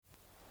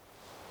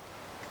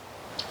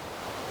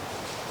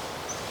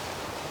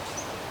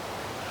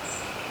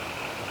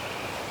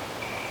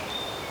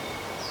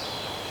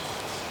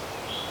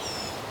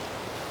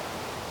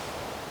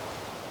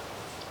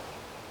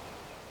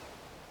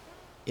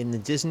In the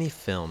Disney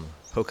film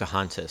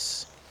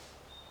Pocahontas,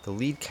 the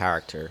lead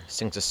character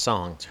sings a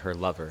song to her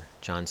lover,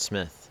 John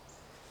Smith,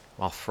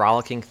 while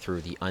frolicking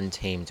through the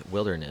untamed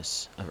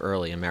wilderness of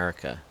early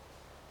America.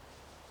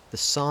 The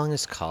song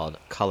is called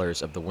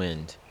Colors of the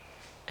Wind,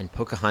 and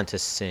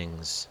Pocahontas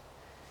sings,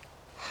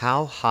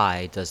 "How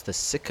high does the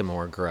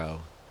sycamore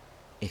grow?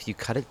 If you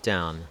cut it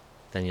down,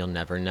 then you'll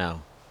never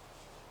know."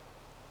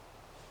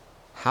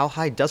 How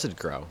high does it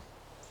grow?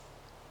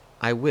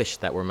 I wish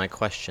that were my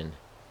question.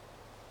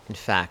 In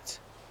fact,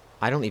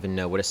 I don't even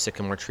know what a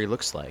sycamore tree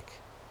looks like.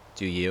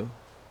 Do you?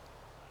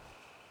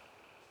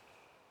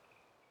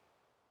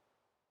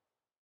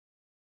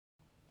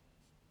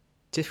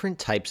 Different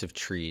types of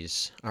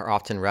trees are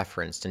often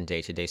referenced in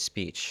day-to-day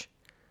speech.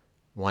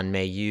 One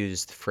may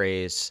use the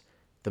phrase,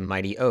 "the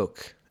mighty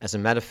oak," as a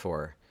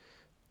metaphor,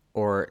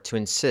 or to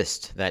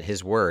insist that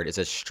his word is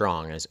as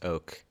strong as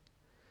oak.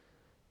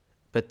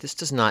 But this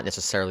does not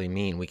necessarily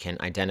mean we can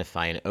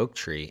identify an oak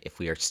tree if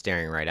we are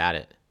staring right at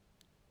it.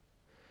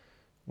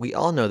 We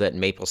all know that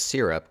maple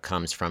syrup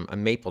comes from a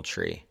maple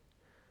tree,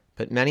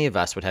 but many of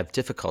us would have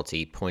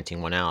difficulty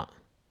pointing one out.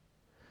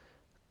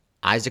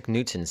 Isaac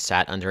Newton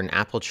sat under an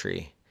apple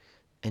tree,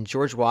 and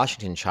George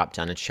Washington chopped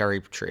down a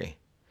cherry tree.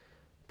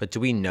 But do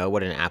we know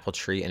what an apple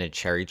tree and a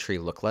cherry tree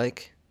look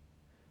like?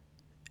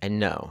 And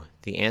no,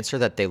 the answer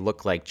that they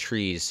look like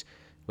trees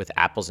with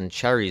apples and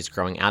cherries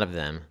growing out of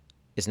them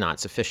is not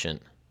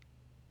sufficient.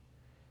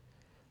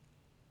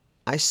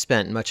 I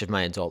spent much of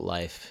my adult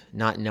life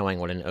not knowing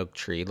what an oak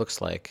tree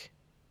looks like.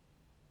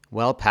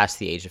 Well past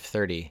the age of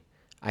 30,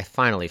 I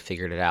finally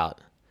figured it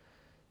out.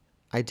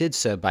 I did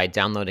so by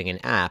downloading an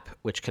app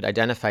which could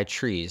identify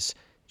trees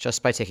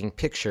just by taking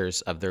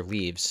pictures of their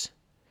leaves.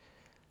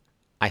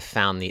 I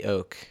found the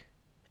oak,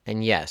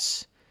 and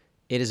yes,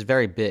 it is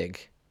very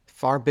big,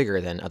 far bigger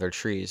than other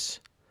trees.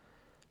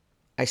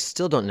 I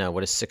still don't know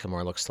what a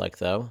sycamore looks like,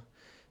 though,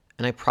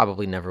 and I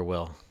probably never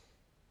will.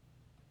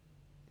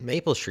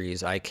 Maple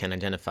trees I can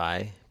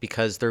identify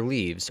because their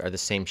leaves are the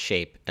same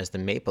shape as the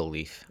maple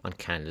leaf on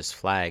Canada's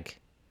flag.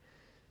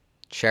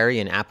 Cherry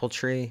and apple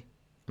tree,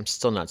 I'm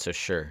still not so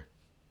sure.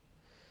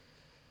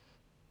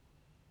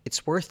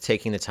 It's worth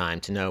taking the time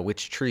to know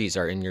which trees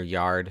are in your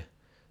yard,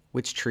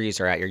 which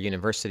trees are at your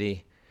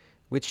university,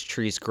 which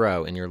trees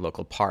grow in your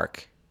local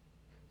park.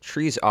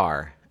 Trees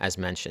are, as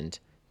mentioned,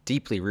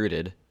 deeply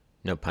rooted,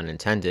 no pun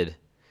intended,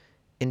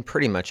 in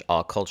pretty much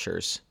all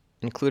cultures,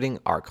 including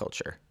our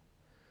culture.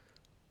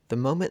 The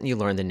moment you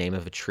learn the name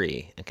of a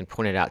tree and can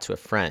point it out to a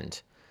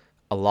friend,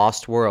 a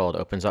lost world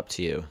opens up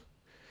to you.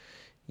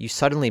 You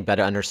suddenly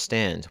better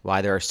understand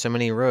why there are so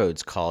many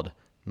roads called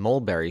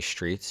Mulberry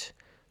Street,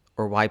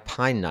 or why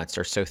pine nuts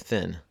are so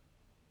thin.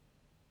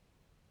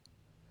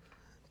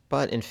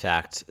 But in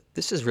fact,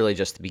 this is really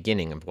just the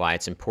beginning of why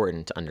it's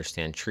important to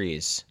understand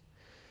trees.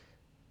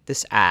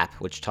 This app,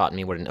 which taught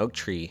me what an oak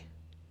tree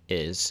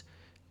is,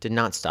 did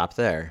not stop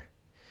there.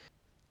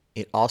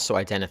 It also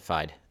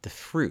identified the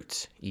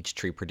fruit each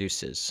tree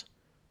produces.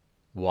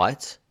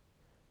 What?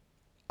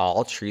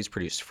 All trees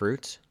produce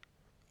fruit?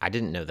 I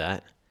didn't know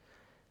that.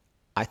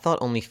 I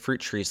thought only fruit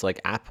trees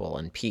like apple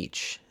and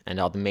peach, and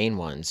all the main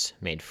ones,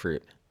 made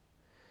fruit.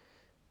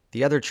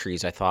 The other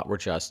trees I thought were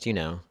just,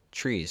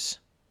 trees.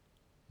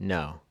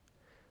 No.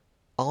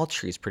 All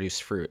trees produce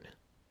fruit.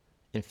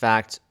 In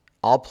fact,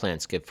 all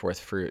plants give forth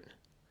fruit.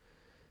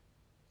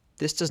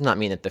 This does not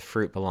mean that the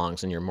fruit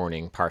belongs in your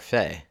morning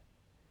parfait.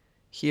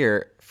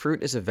 Here,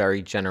 fruit is a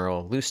very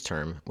general, loose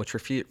term which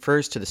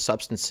refers to the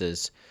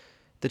substances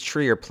the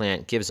tree or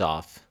plant gives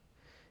off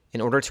in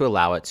order to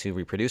allow it to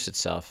reproduce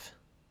itself.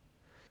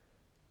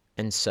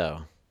 And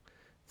so,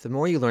 the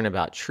more you learn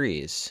about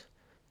trees,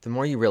 the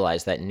more you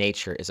realize that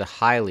nature is a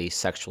highly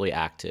sexually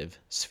active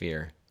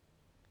sphere.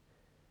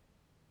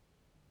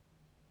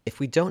 If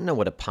we don't know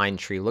what a pine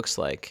tree looks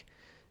like,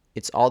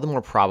 it's all the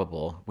more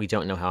probable we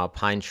don't know how a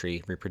pine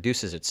tree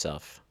reproduces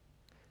itself.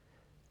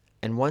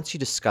 And once you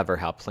discover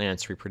how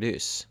plants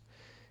reproduce,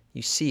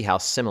 you see how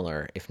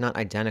similar, if not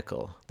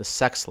identical, the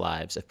sex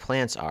lives of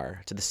plants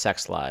are to the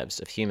sex lives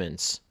of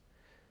humans.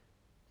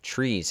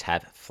 Trees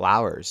have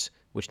flowers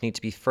which need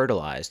to be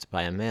fertilized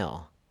by a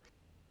male.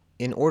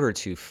 In order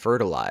to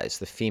fertilize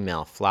the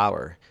female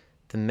flower,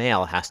 the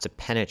male has to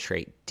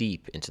penetrate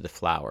deep into the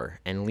flower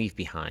and leave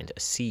behind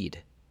a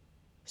seed.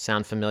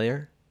 Sound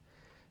familiar?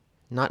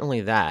 Not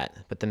only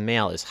that, but the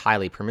male is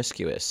highly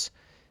promiscuous,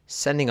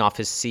 sending off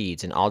his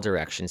seeds in all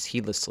directions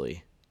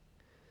heedlessly.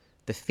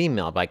 The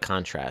female, by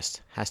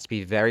contrast, has to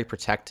be very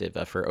protective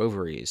of her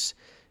ovaries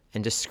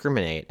and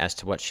discriminate as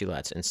to what she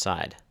lets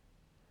inside.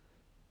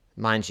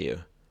 Mind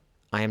you,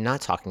 I am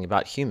not talking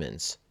about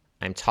humans,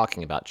 I am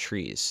talking about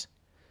trees.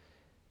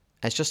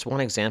 As just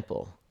one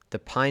example, the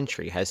pine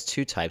tree has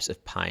two types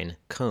of pine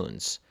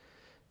cones,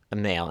 a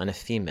male and a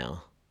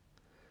female.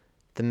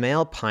 The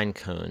male pine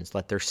cones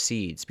let their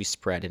seeds be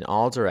spread in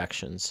all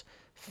directions,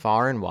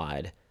 far and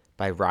wide,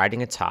 by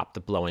riding atop the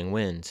blowing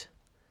wind.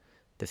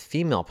 The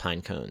female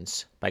pine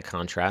cones, by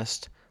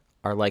contrast,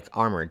 are like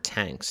armored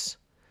tanks.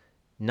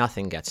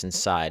 Nothing gets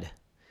inside,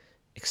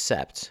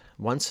 except,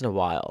 once in a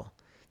while,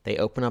 They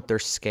open up their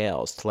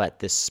scales to let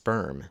this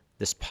sperm,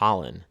 this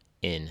pollen,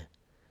 in.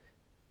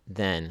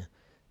 Then,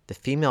 the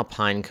female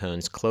pine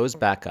cones close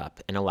back up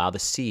and allow the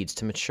seeds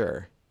to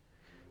mature.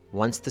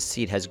 Once the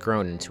seed has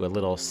grown into a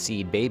little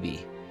seed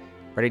baby,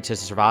 ready to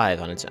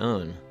survive on its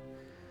own,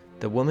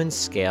 the woman's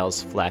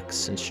scales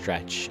flex and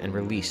stretch and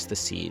release the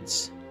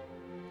seeds.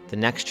 The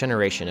next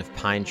generation of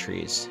pine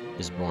trees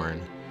is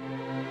born.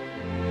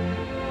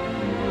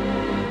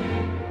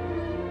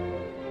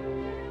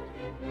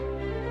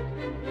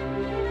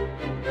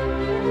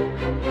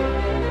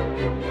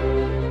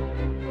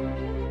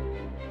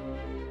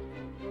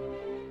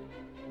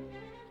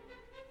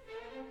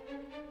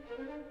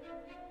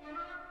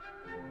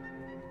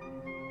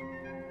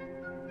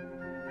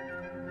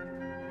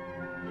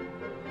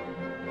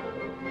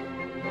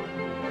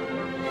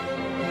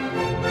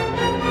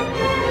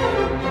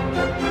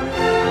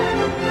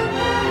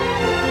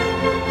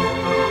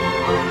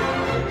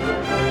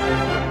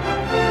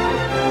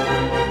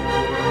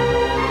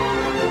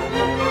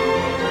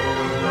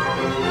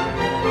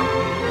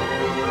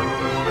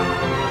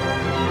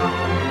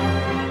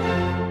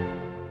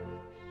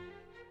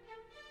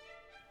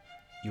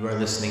 You are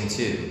listening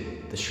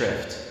to The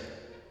Shrift,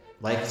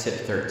 Like Tip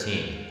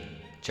 13,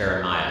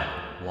 Jeremiah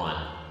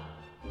 1.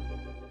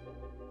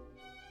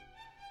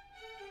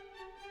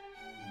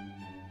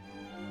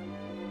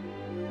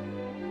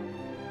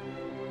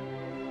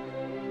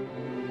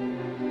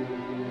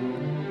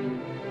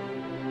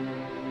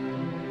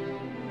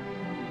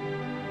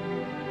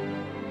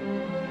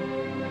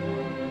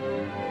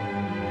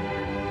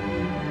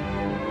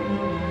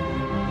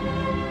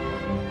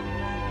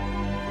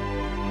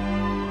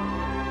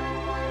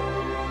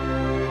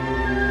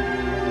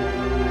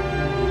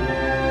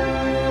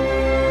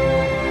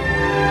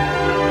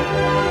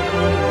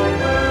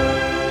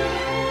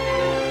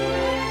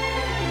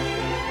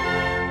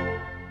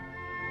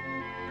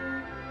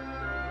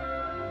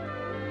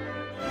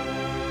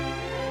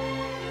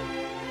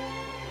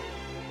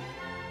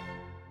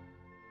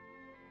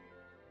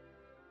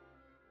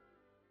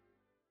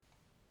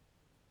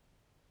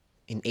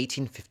 In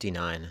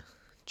 1859,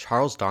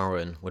 Charles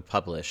Darwin would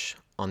publish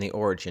On the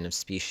Origin of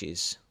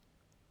Species.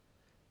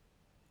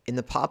 In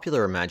the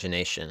popular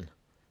imagination,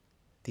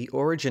 the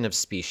origin of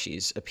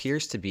species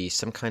appears to be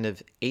some kind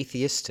of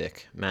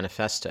atheistic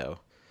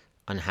manifesto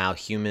on how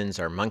humans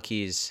are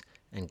monkeys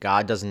and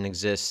God doesn't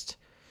exist,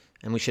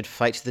 and we should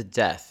fight to the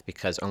death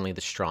because only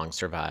the strong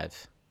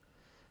survive.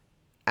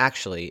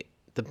 Actually,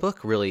 the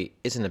book really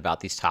isn't about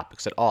these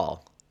topics at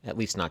all, at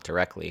least not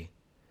directly.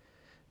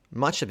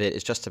 Much of it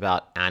is just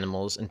about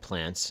animals and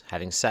plants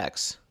having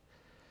sex.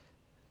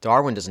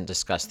 Darwin doesn't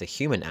discuss the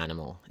human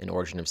animal in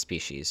Origin of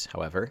Species,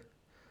 however,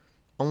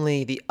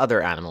 only the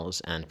other animals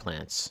and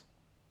plants.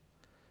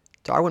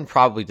 Darwin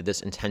probably did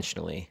this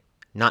intentionally,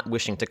 not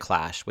wishing to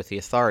clash with the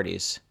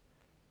authorities.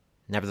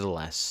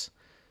 Nevertheless,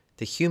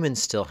 the human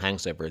still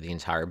hangs over the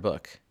entire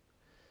book.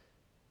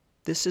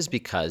 This is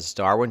because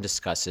Darwin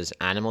discusses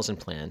animals and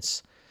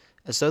plants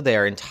as though they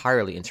are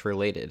entirely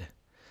interrelated,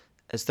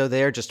 as though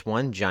they are just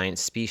one giant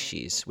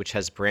species which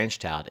has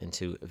branched out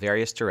into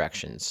various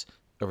directions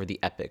over the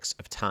epochs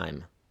of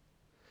time.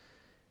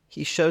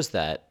 He shows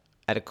that,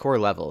 at a core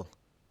level,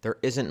 there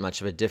isn't much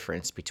of a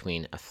difference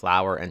between a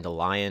flower and a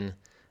lion,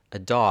 a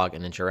dog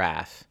and a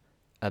giraffe,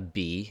 a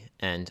bee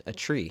and a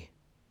tree.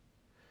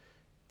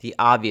 The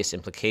obvious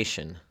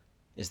implication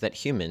is that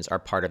humans are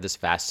part of this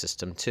vast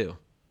system too.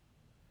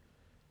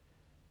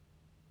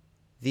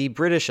 The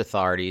British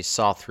authorities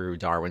saw through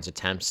Darwin's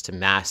attempts to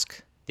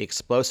mask the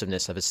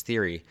explosiveness of his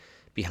theory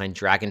behind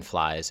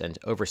dragonflies and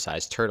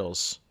oversized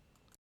turtles.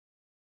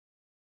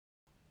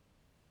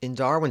 In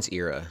Darwin's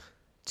era,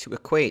 to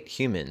equate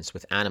humans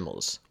with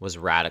animals was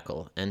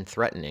radical and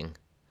threatening.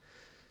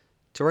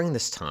 During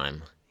this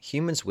time,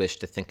 humans wished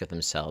to think of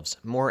themselves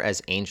more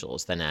as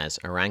angels than as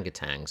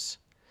orangutans.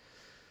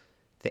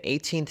 The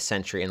 18th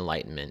century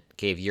Enlightenment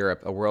gave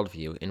Europe a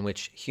worldview in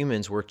which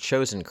humans were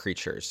chosen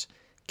creatures,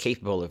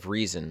 capable of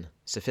reason,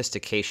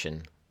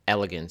 sophistication,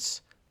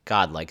 elegance,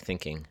 godlike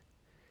thinking.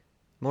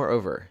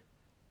 Moreover,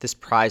 this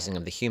prizing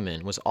of the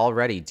human was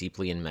already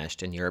deeply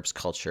enmeshed in Europe's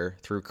culture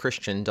through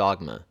Christian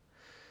dogma.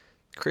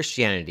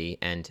 Christianity,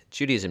 and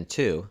Judaism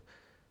too,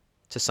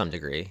 to some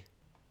degree,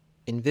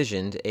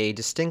 envisioned a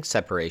distinct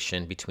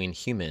separation between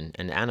human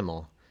and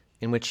animal,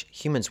 in which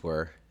humans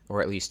were,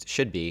 or at least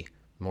should be,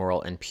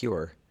 moral and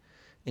pure,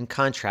 in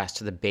contrast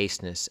to the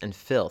baseness and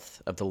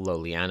filth of the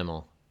lowly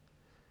animal.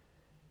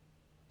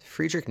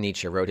 Friedrich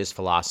Nietzsche wrote his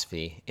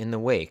philosophy in the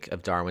wake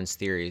of Darwin's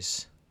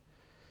theories.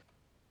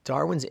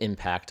 Darwin's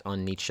impact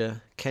on Nietzsche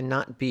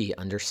cannot be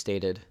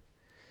understated.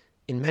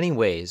 In many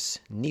ways,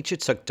 Nietzsche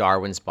took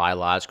Darwin's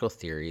biological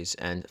theories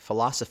and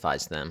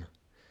philosophized them.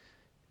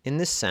 In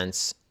this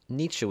sense,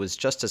 Nietzsche was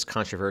just as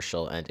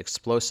controversial and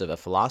explosive a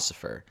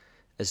philosopher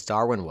as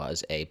Darwin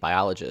was a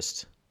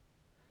biologist.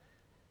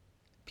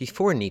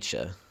 Before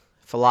Nietzsche,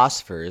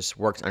 philosophers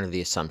worked under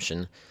the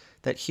assumption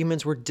that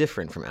humans were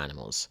different from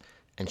animals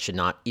and should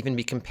not even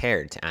be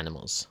compared to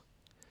animals.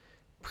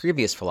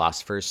 Previous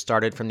philosophers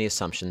started from the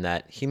assumption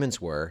that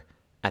humans were,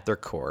 at their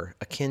core,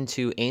 akin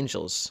to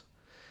angels.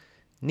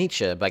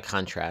 Nietzsche, by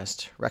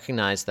contrast,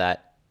 recognized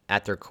that,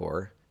 at their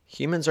core,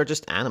 humans are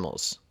just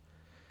animals.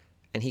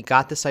 And he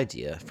got this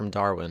idea from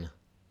Darwin.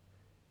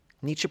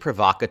 Nietzsche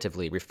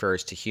provocatively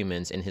refers to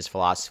humans in his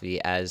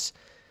philosophy as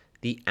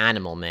the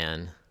animal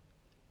man.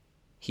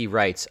 He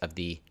writes of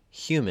the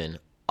human,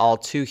 all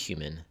too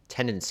human,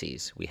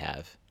 tendencies we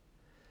have.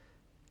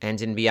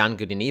 And in Beyond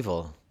Good and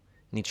Evil,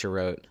 Nietzsche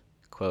wrote,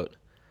 quote,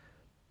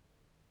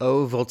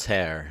 "O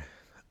Voltaire,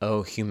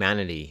 O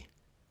humanity,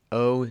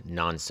 O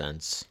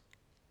nonsense."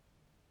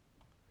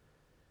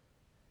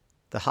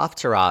 The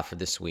Haftarah for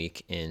this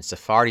week in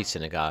Sephardi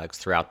synagogues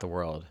throughout the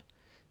world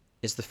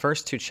is the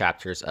first two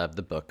chapters of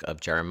the book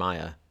of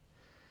Jeremiah.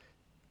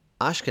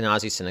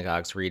 Ashkenazi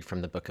synagogues read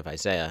from the book of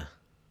Isaiah.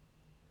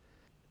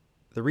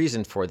 The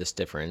reason for this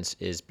difference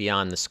is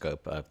beyond the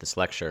scope of this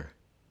lecture.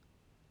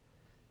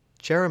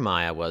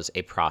 Jeremiah was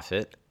a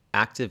prophet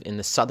active in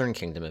the southern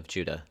kingdom of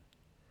Judah.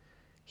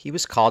 He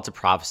was called to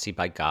prophecy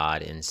by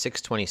God in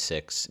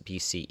 626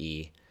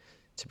 BCE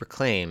to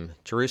proclaim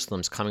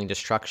Jerusalem's coming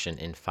destruction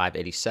in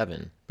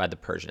 587 by the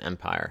Persian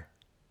Empire.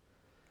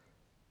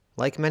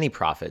 Like many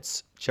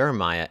prophets,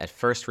 Jeremiah at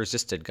first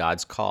resisted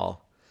God's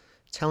call,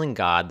 telling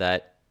God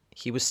that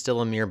he was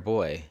still a mere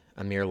boy,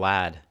 a mere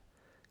lad,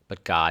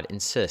 but God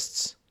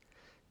insists.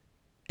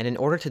 And in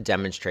order to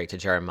demonstrate to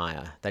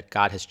Jeremiah that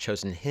God has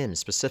chosen him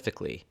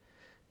specifically,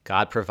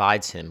 God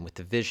provides him with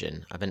the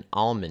vision of an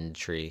almond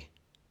tree.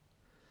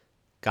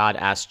 God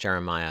asks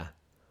Jeremiah,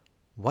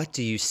 "What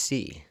do you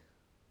see?"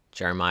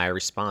 Jeremiah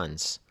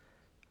responds,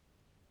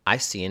 "I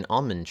see an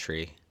almond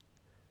tree."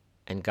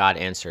 And God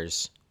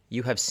answers,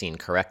 "You have seen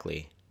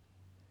correctly."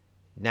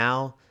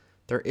 Now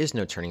there is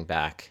no turning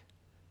back.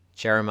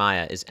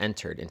 Jeremiah is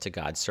entered into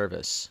God's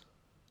service.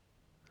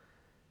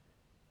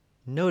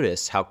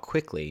 Notice how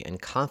quickly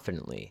and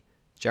confidently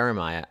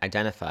Jeremiah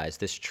identifies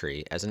this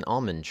tree as an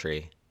almond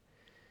tree.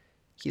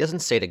 He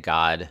doesn't say to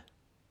God,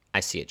 "I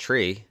see a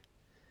tree."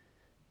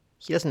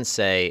 He doesn't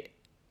say,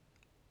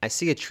 "I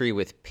see a tree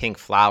with pink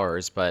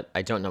flowers, but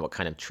I don't know what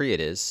kind of tree it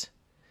is."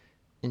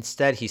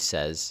 Instead, he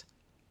says,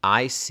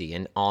 "I see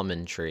an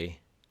almond tree."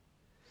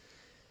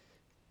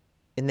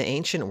 In the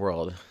ancient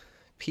world,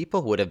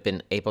 people would have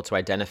been able to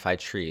identify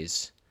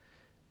trees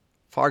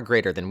far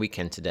greater than we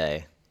can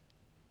today.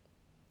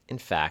 In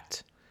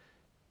fact,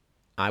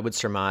 I would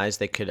surmise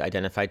they could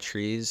identify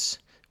trees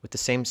with the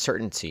same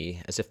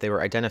certainty as if they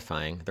were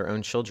identifying their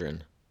own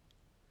children.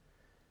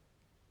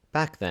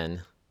 Back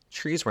then,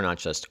 trees were not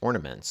just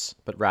ornaments,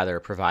 but rather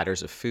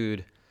providers of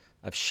food,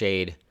 of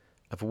shade,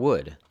 of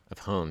wood, of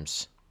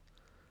homes.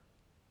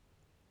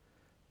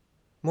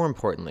 More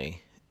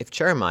importantly, if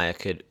Jeremiah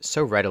could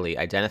so readily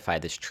identify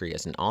this tree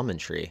as an almond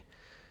tree,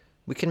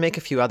 we can make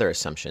a few other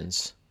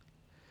assumptions.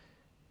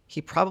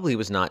 He probably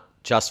was not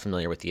just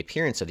familiar with the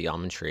appearance of the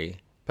almond tree,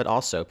 but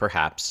also,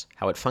 perhaps,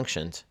 how it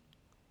functioned.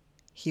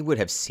 He would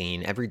have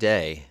seen every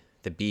day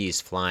the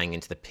bees flying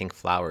into the pink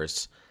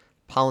flowers,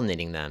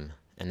 pollinating them,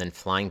 and then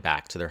flying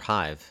back to their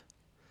hive.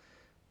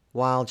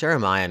 While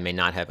Jeremiah may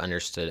not have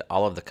understood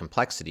all of the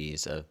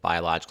complexities of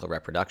biological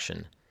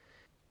reproduction,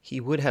 he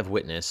would have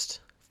witnessed,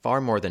 far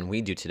more than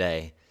we do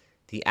today,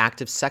 the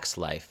active sex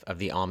life of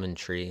the almond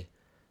tree,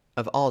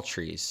 of all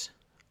trees,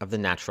 of the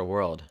natural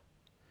world.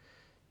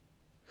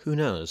 Who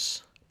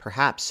knows,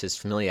 perhaps his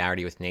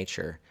familiarity with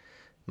nature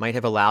might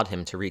have allowed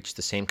him to reach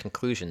the same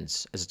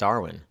conclusions as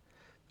Darwin,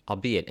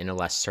 albeit in a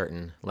less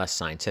certain, less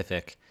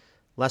scientific,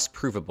 less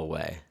provable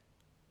way.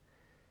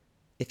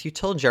 If you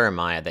told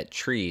Jeremiah that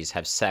trees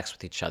have sex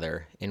with each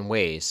other in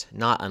ways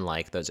not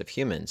unlike those of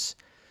humans,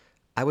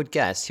 I would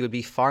guess he would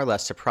be far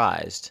less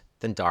surprised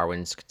than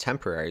Darwin's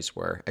contemporaries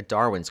were at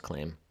Darwin's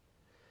claim.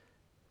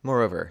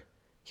 Moreover,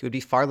 he would be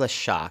far less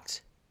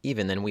shocked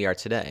even than we are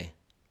today.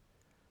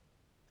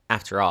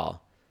 After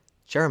all,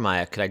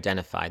 Jeremiah could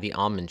identify the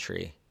almond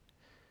tree.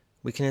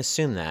 We can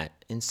assume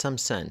that, in some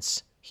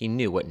sense, he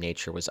knew what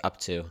nature was up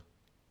to.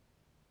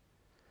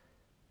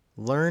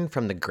 Learn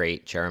from the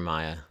great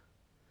Jeremiah.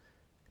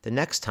 The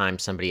next time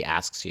somebody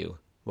asks you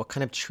what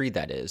kind of tree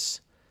that is,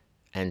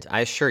 and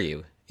I assure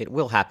you, it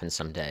will happen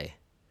someday,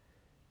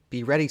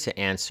 be ready to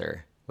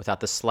answer without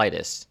the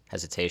slightest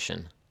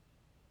hesitation.